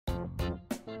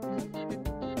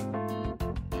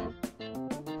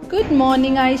Good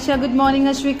morning, Aisha. Good morning,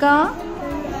 Ashwika. Good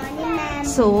morning, ma'am.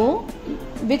 So,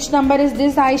 which number is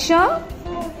this, Aisha?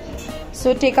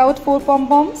 So, take out 4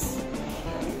 pom-poms.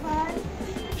 1,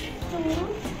 2,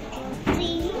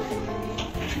 3,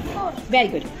 4. Very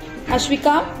good.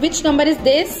 Ashwika, which number is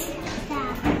this?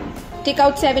 7. Take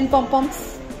out 7 pom-poms.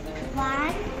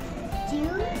 1, 2,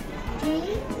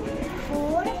 3,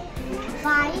 4,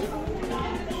 5,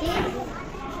 6,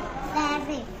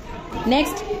 7.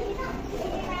 Next.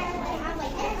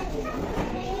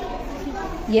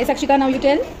 Yes, Akshika, now you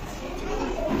tell.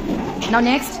 Now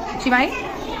next, Shivai.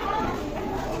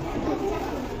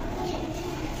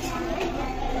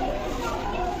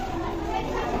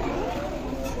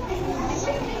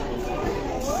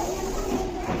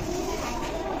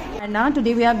 And now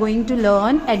today we are going to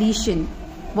learn addition.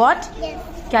 What? Yes.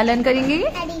 क्या learn करेंगे?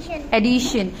 Addition.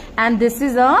 Addition. And this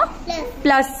is a Plus.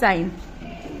 plus sign.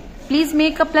 Please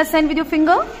make a plus sign with your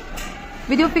finger.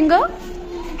 With your finger.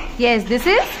 Yes, this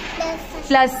is Plus.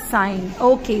 plus sign.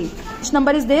 Okay. Which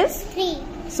number is this? 3.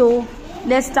 So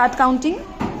let's start counting.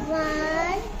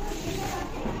 1,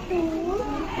 2,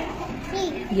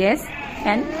 3. Yes.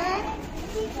 And 1,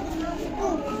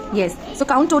 2. yes. So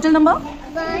count total number. 1,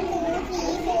 2,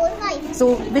 3, 4, 5.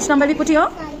 So which number we put here?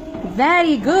 5.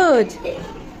 Very good. 3, 4,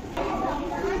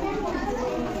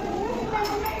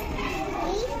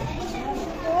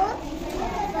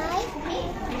 5,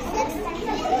 6,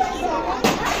 7,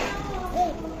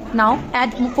 8. Now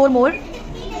add 4 more.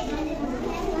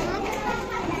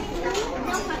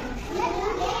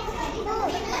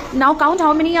 Now count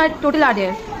how many are total are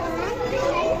there. 5.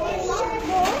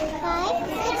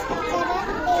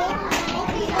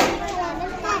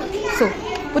 So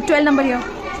put 12 number here.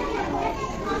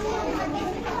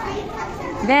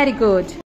 Very good.